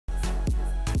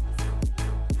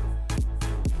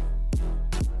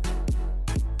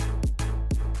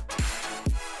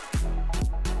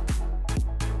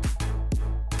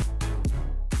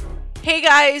Hey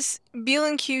guys,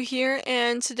 BelandQ here,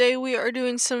 and today we are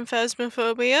doing some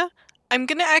Phasmophobia. I'm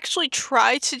gonna actually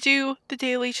try to do the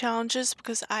daily challenges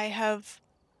because I have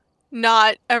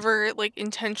not ever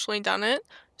intentionally done it.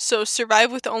 So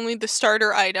survive with only the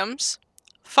starter items,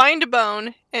 find a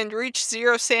bone, and reach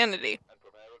 0 sanity.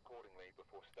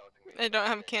 I don't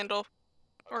have a candle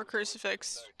or a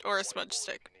crucifix or a smudge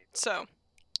stick, so.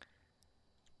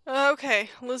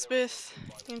 Okay, Elizabeth,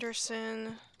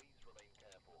 Anderson,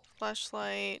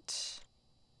 flashlight,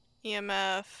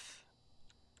 EMF,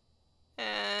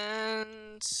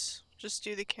 and just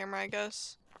do the camera, I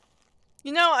guess.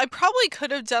 You know, I probably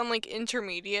could have done like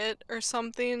intermediate or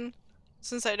something,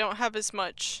 since I don't have as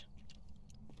much,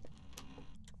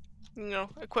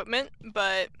 equipment,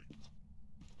 but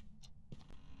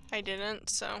I didn't,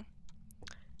 so.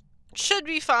 Should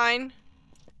be fine.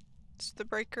 Is the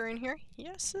breaker in here?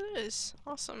 Yes, it is.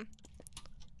 Awesome.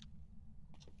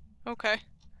 Okay.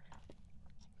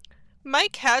 My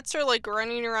cats are like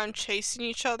running around chasing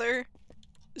each other,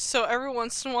 so every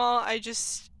once in a while I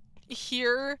just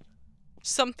hear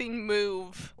something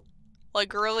move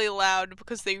like really loud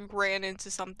because they ran into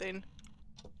something.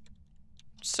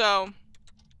 So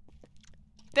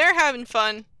they're having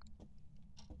fun.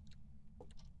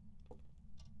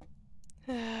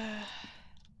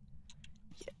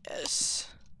 Yes.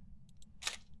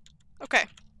 Okay.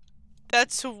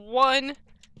 That's one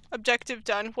objective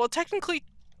done. Well, technically,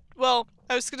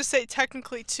 I was gonna say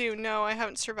technically two. No, I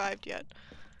haven't survived yet.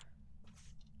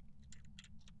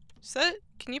 Is that,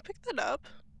 can you pick that up?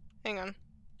 Hang on.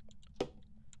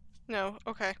 No,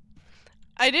 okay.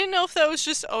 I didn't know if that was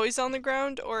just always on the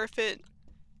ground or if it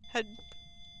had...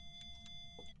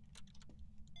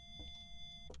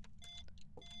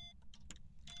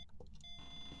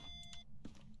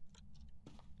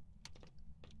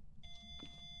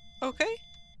 Okay.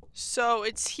 So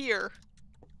it's here.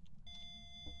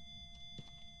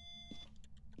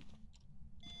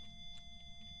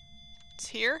 It's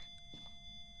here?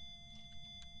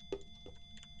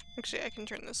 Actually, I can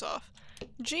turn this off.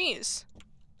 Jeez.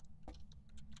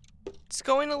 It's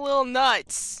going a little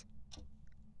nuts.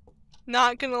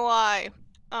 Not gonna lie.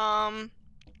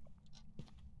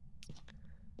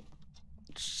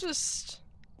 It's just...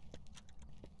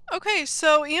 Okay,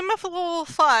 so EMF level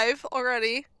 5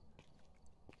 already.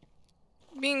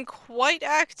 Being quite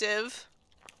active.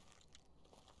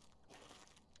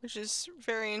 Which is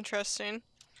very interesting.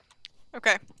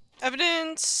 Okay.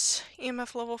 Evidence,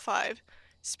 EMF level 5.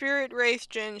 Spirit, Wraith,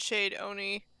 Jinn, Shade,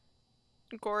 Oni,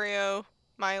 Goryo,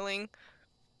 Myling.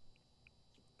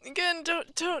 Again,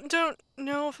 don't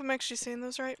know if I'm actually saying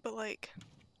those right, but like,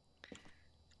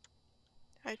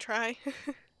 I try.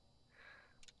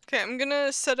 Okay, I'm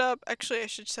gonna set up, actually I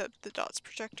should set up the dots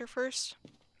projector first.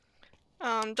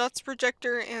 Dots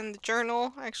projector and the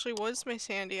journal actually was my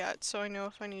sandy at, so I know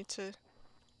if I need to...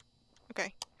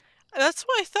 Okay. That's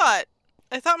what I thought.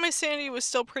 I thought my sanity was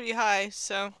still pretty high,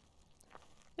 so...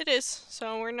 It is,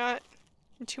 so we're not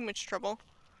in too much trouble.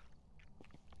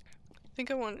 I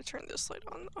think I wanted to turn this light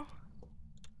on, though.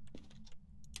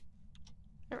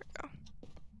 There we go.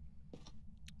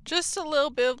 Just a little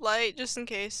bit of light, just in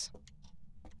case.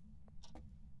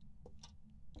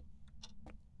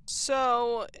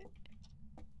 So...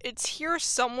 It's here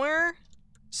somewhere,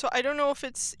 so I don't know if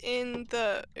it's in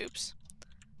the... Oops.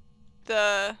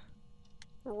 The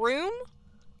room?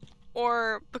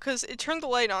 Or because it turned the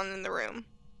light on in the room.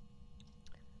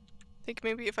 I think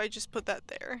maybe if I just put that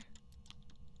there.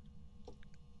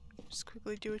 Just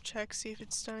quickly do a check, see if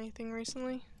it's done anything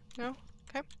recently. No?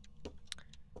 Okay.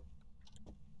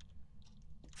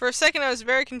 For a second I was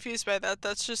very confused by that.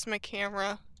 That's just my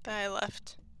camera that I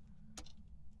left.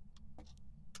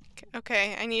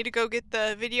 Okay, I need to go get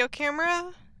the video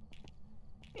camera.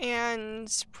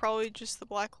 And probably just the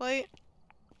black light.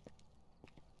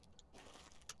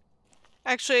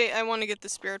 Actually, I want to get the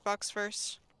spirit box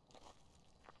first.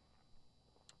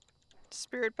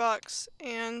 Spirit box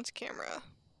and camera.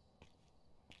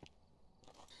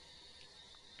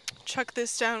 Chuck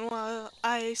this down while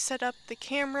I set up the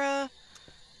camera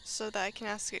so that I can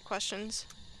ask it questions.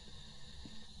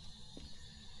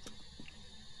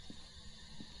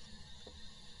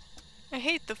 I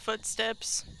hate the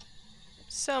footsteps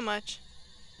so much.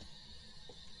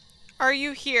 Are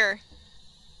you here?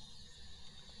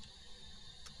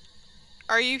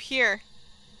 Are you here?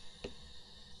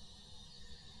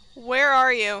 Where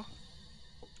are you?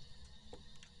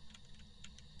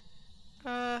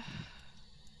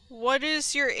 What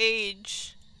is your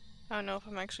age? I don't know if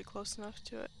I'm actually close enough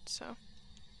to it, so.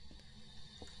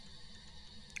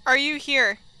 Are you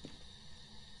here?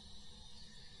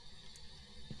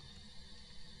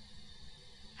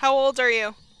 How old are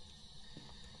you?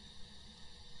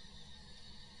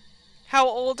 How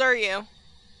old are you?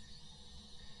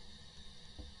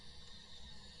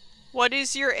 What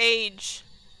is your age?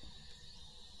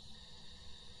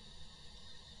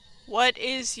 What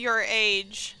is your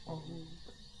age?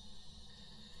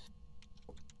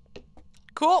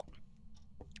 Cool.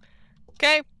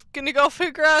 Okay, gonna go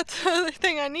figure out the other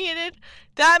thing I needed.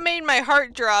 That made my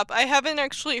heart drop. I haven't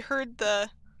actually heard the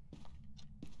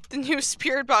new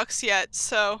spirit box yet,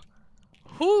 so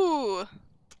whoo,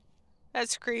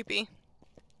 that's creepy.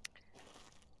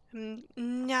 I'm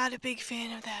not a big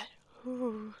fan of that.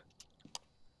 Ooh.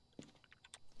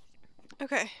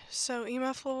 Okay, so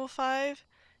EMF level 5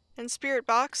 and spirit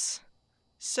box.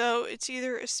 So it's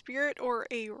either a spirit or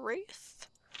a wraith.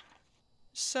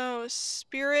 So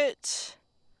spirit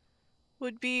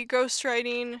would be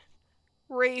ghostwriting,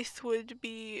 wraith would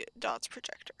be dots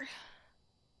projector.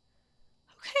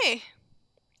 Okay.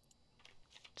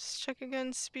 Let's check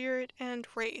again, spirit and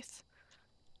wraith.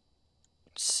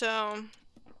 So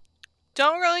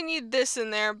don't really need this in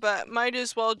there, but might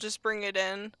as well just bring it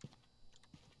in.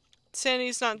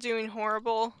 Sandy's not doing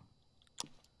horrible.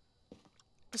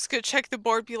 Just gonna check the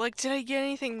board, be like, did I get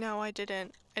anything? No, I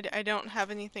didn't. I don't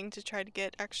have anything to try to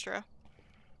get extra.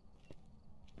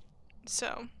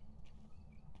 So.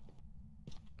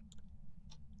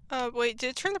 Wait,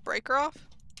 did it turn the breaker off?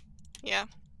 Yeah.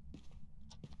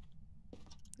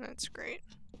 That's great.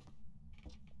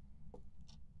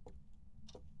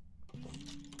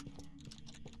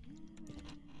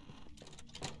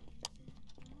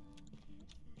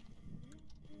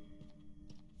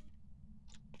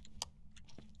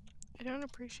 I don't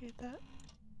appreciate that.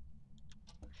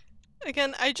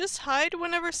 Again, I just hide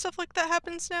whenever stuff like that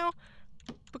happens now,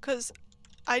 because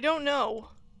I don't know.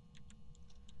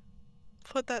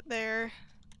 Put that there.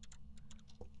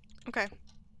 Okay.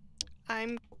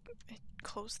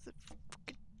 Close the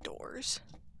fucking doors.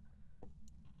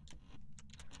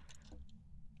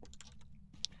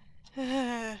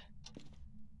 I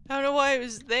don't know why it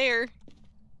was there.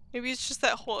 Maybe it's just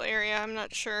that whole area, I'm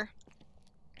not sure.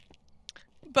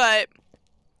 But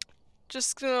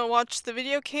just gonna watch the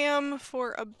video cam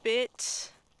for a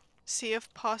bit. See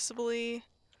if possibly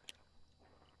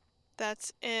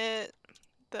that's it.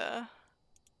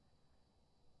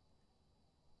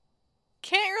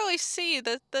 Can't really see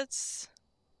that's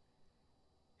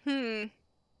I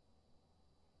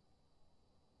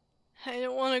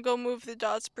don't want to go move the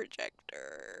dots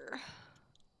projector.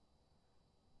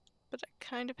 But I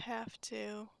kind of have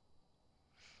to.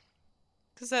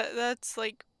 Cause that's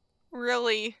like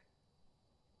really,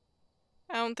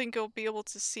 I don't think you'll be able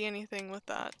to see anything with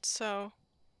that, so.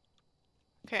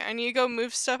 Okay, I need to go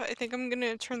move stuff. I think I'm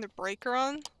gonna turn the breaker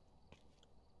on.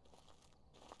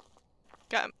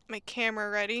 Got my camera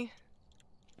ready.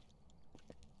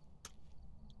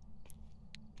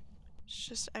 It's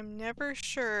just, I'm never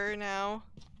sure now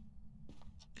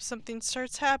if something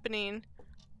starts happening,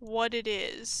 what it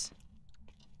is.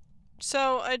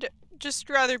 So I'd just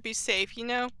rather be safe, you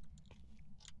know?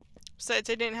 Besides,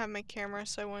 I didn't have my camera,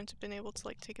 so I wouldn't have been able to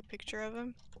like take a picture of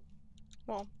him.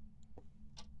 Well,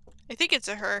 I think it's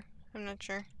a her. I'm not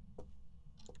sure.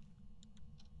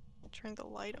 Turn the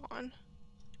light on.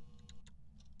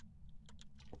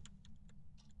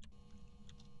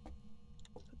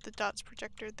 Put the dots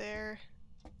projector there.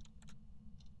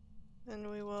 Then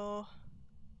we will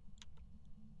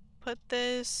put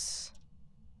this.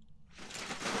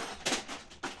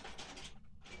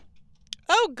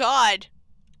 Oh God.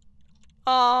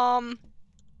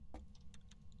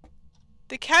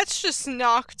 The cats just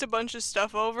knocked a bunch of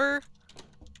stuff over.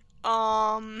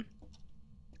 I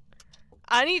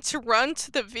need to run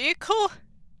to the vehicle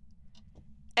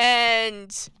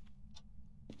and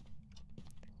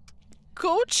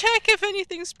go check if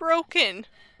anything's broken.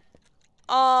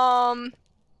 Oh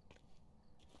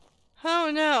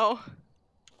no.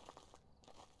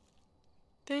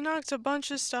 They knocked a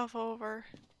bunch of stuff over.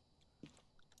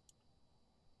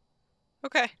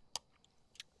 Okay.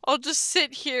 I'll just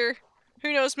sit here.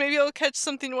 Who knows, maybe I'll catch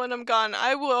something when I'm gone.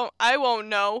 I won't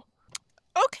know.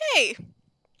 Okay.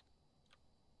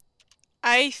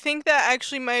 I think that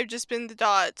actually might have just been the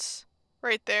dots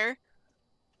right there.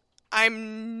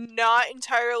 I'm not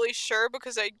entirely sure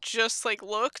because I just like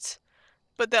looked,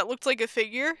 but that looked like a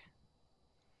figure.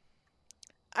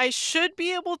 I should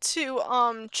be able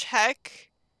to check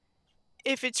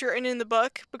if it's written in the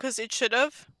book because it should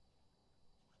have.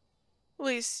 At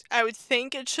least I would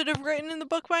think it should have written in the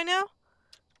book by now.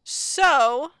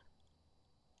 So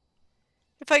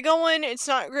if I go in, it's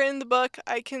not written in the book,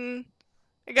 I can,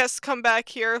 I guess, come back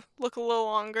here, look a little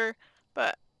longer,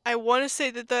 but I want to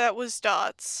say that that was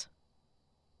dots.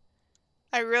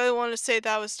 I really want to say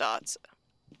that was dots.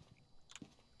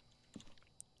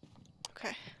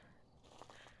 Okay.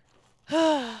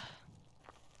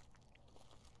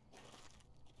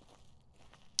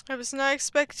 I was not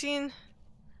expecting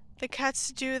the cats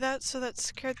to do that, so that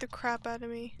scared the crap out of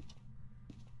me.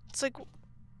 It's like,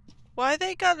 why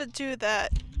they gotta do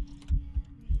that?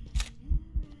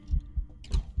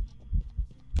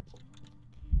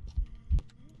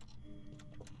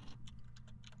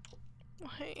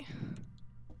 Why?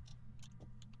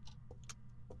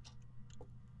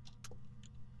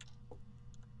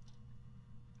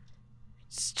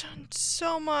 It's done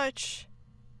so much.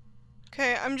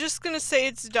 Okay, I'm just gonna say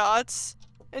it's dots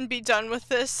and be done with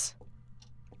this.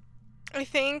 I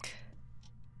think.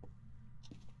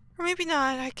 Or maybe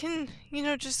not. I can, you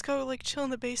know, just go like chill in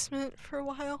the basement for a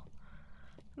while.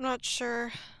 I'm not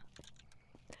sure.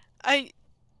 It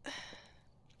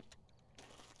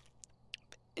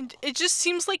just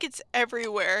seems like it's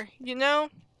everywhere, you know?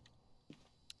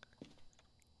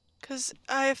 Because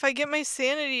if I get my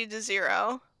sanity to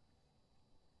 0,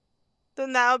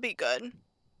 then that'll be good.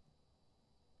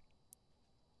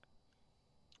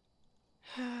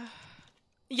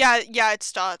 Yeah,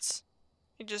 it's dots.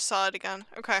 I just saw it again.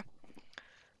 Okay.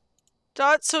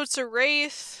 Dots, so it's a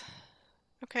wraith.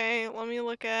 Okay, let me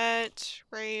look at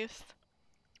wraith.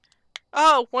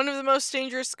 Oh, one of the most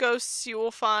dangerous ghosts you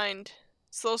will find.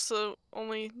 It's also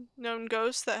only known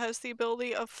ghost that has the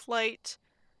ability of flight.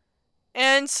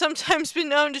 And sometimes been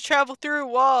known to travel through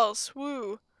walls.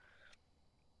 Woo.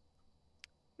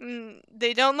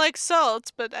 They don't like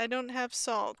salt, but I don't have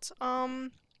salt.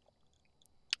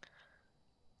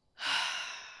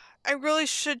 I really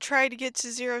should try to get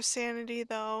to 0 sanity,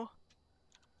 though.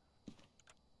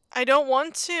 I don't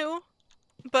want to,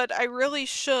 but I really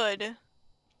should. I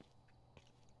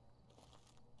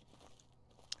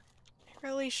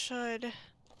really should.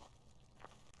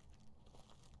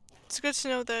 It's good to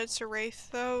know that it's a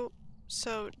wraith, though,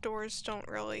 so doors don't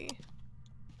really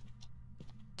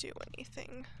do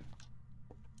anything.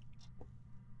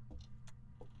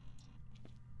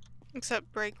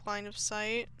 Except break line of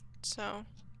sight, so.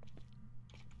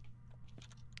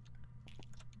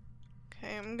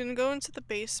 Okay, I'm gonna go into the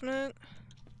basement.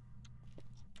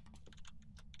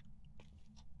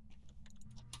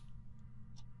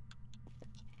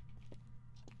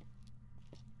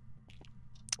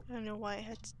 I don't know why I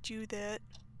had to do that.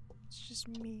 It's just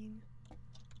mean.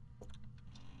 I'm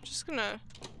just gonna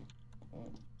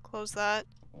close that.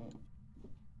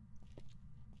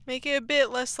 Make it a bit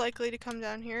less likely to come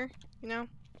down here, you know?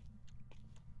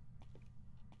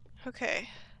 Okay.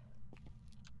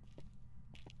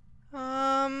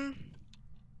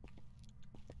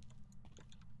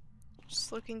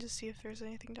 Just looking to see if there's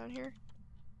anything down here.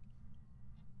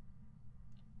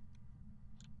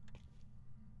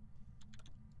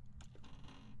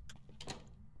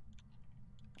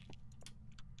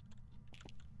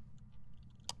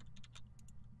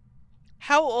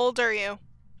 How old are you?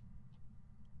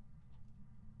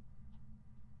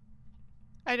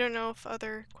 I don't know if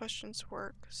other questions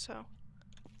work, so.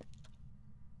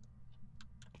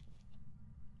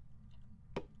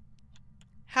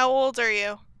 How old are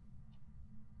you?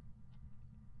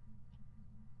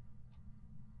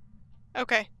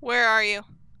 Okay, where are you?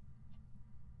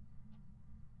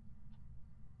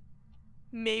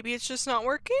 Maybe it's just not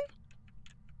working?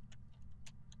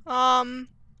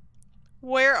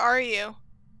 Where are you?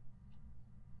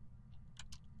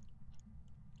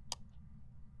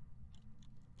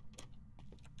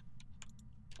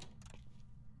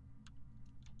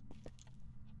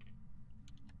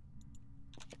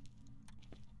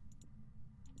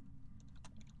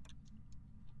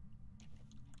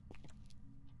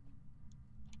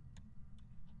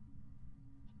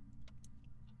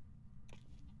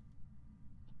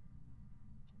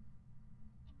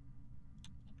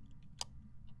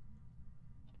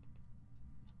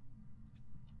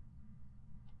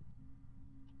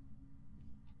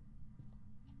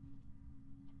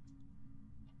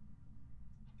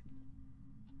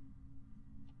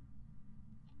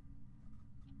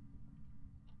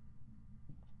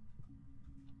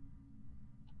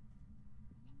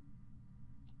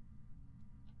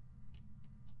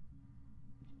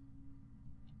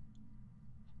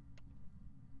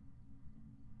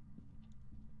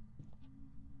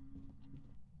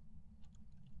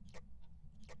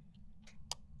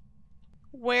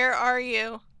 Where are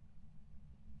you?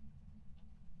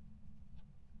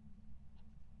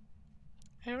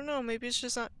 I don't know, maybe it's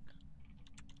just not.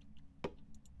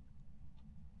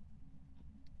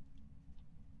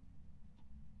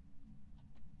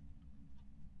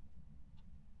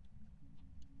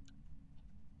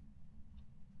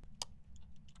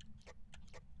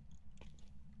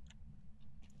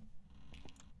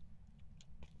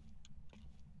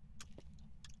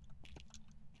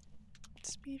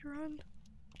 speed run.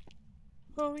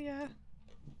 Oh yeah.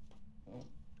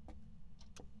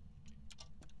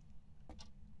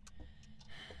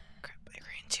 Crap, I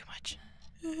ran too much.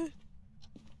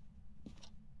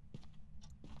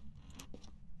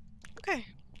 Okay.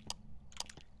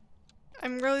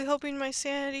 I'm really hoping my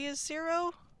sanity is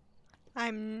 0.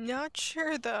 I'm not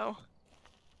sure though.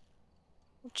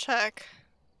 We'll check.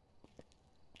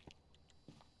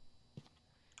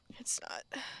 It's not.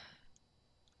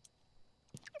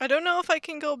 I don't know if I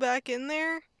can go back in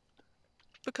there,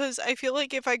 because I feel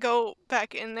like if I go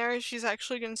back in there, she's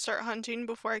actually gonna start hunting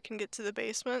before I can get to the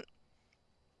basement.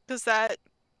 Because that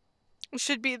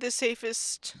should be the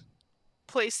safest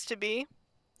place to be,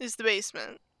 is the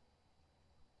basement.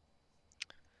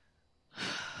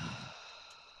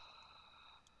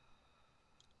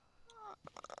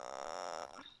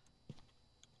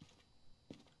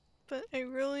 But I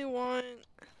really want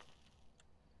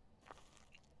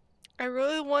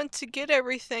to get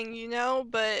everything, you know,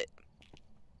 but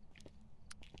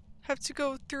have to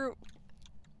go through.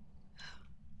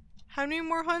 How many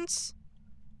more hunts?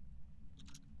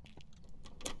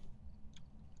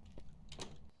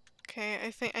 Okay,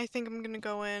 I think I'm gonna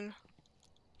go in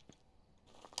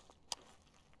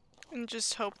and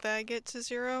just hope that I get to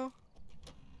 0.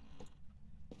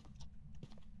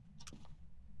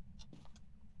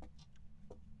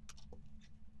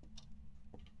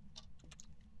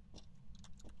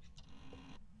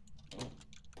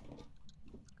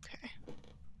 Okay.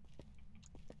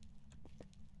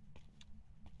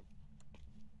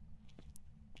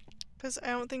 Because I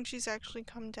don't think she's actually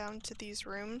come down to these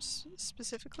rooms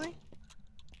specifically.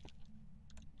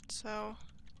 So.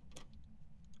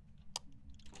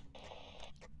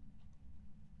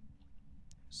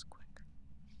 Just quick.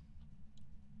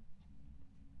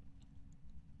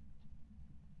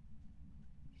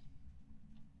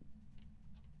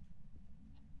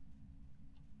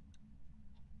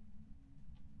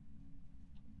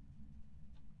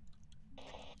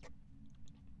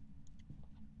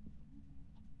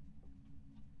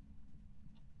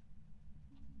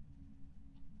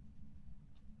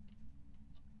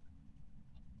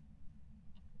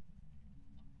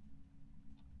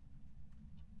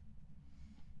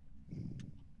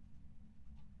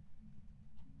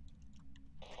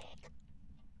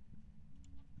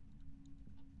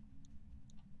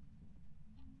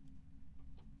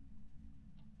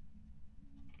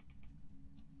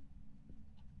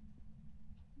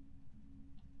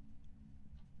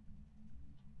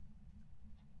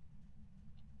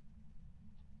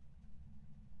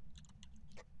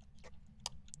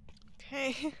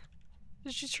 Okay.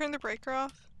 Did she turn the breaker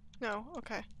off? No,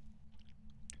 okay.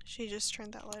 She just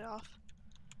turned that light off.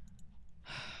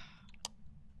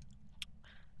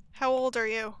 How old are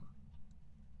you?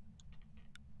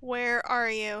 Where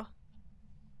are you?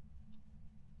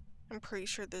 I'm pretty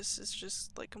sure this is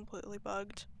just like completely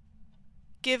bugged.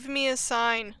 Give me a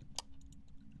sign.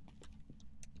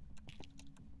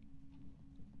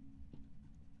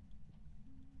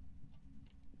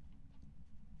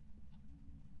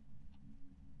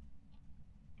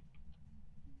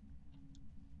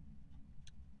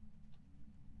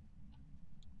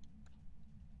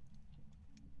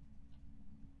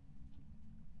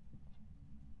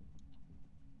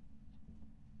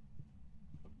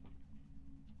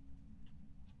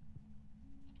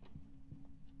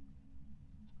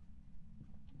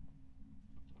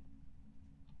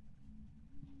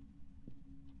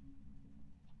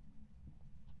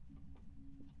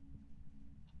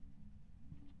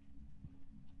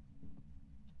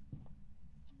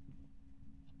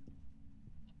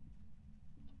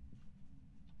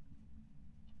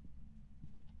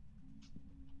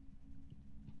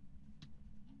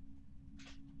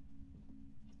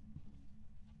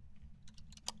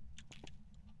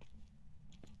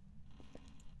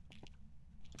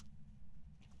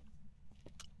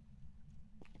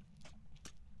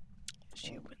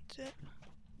 She opened it.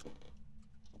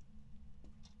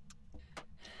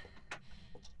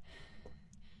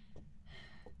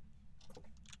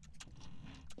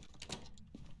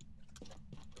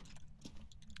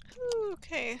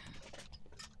 Okay.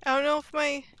 I don't know if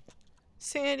my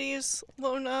sanity is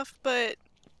low enough, but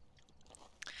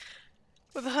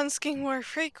with the hunts getting more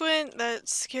frequent, that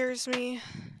scares me.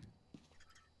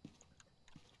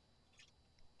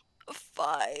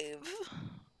 5.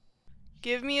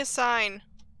 Give me a sign.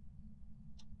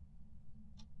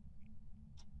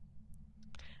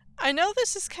 I know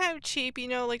this is kind of cheap, you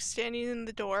know, like standing in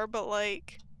the door, but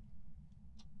like,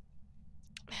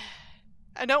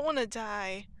 I don't want to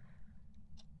die.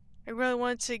 I really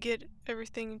want to get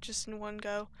everything just in one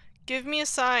go. Give me a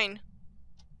sign.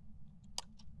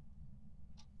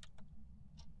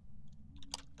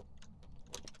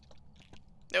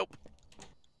 Nope.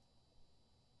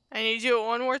 I need to do it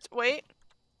one more wait.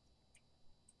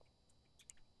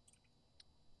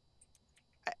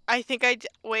 I think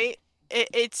wait.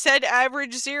 It said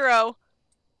average 0.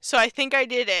 So I think I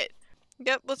did it.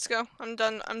 Yep, let's go. I'm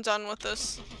done. I'm done with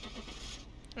this.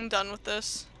 I'm done with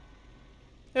this.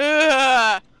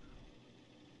 Ugh!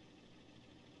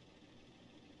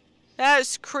 That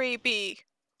is creepy.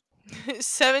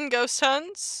 7 ghost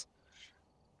hunts.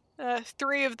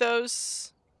 3 of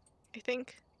those, I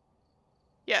think.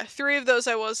 Yeah, 3 of those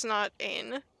I was not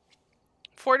in.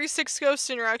 46 ghost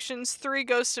interactions, 3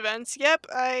 ghost events. Yep,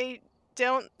 I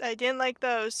didn't like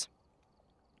those.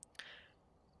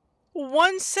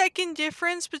 1 second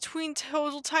difference between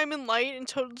total time in light and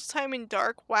total time in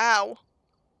dark. Wow.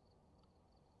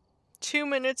 2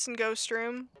 minutes in ghost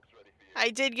room. I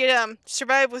did get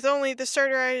survive with only the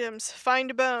starter items,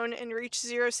 find a bone, and reach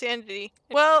 0 sanity.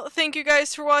 Well, thank you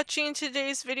guys for watching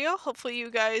today's video. Hopefully you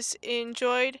guys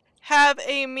enjoyed. Have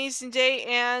an amazing day,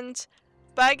 and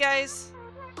bye guys!